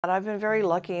I've been very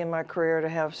lucky in my career to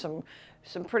have some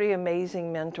pretty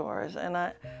amazing mentors, and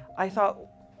I thought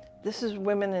this is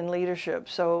women in leadership.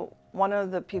 So one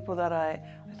of the people that I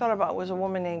thought about was a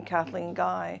woman named Kathleen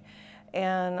Guy,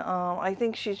 and I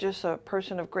think she's just a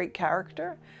person of great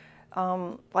character.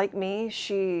 Like me,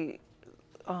 she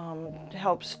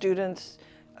helps students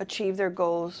achieve their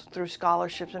goals through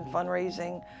scholarships and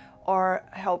fundraising, or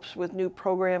helps with new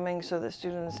programming so that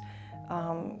students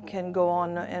can go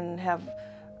on and have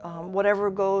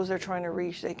whatever goals they're trying to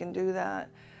reach, they can do that.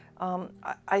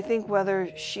 I think whether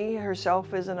she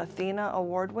herself is an Athena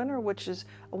Award winner, which is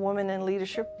a woman in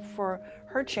leadership for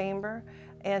her chamber,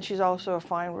 and she's also a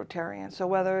fine Rotarian. So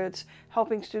whether it's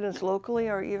helping students locally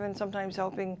or even sometimes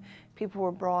helping people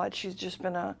abroad, she's just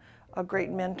been a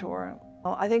great mentor.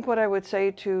 I think what I would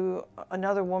say to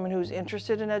another woman who's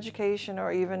interested in education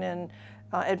or even in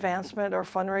advancement or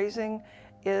fundraising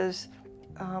is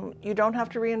you don't have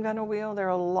to reinvent a wheel. There are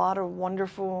a lot of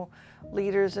wonderful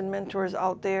leaders and mentors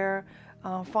out there.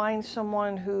 Find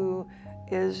someone who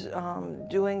is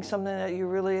doing something that you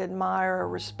really admire or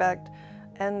respect,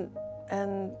 and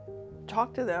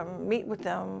talk to them, meet with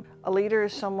them. A leader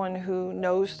is someone who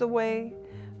knows the way,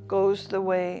 goes the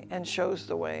way, and shows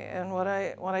the way. And when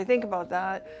I think about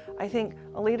that, I think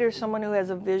a leader is someone who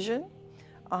has a vision,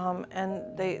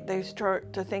 and they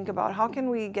start to think about how can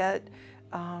we get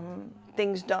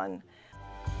things done.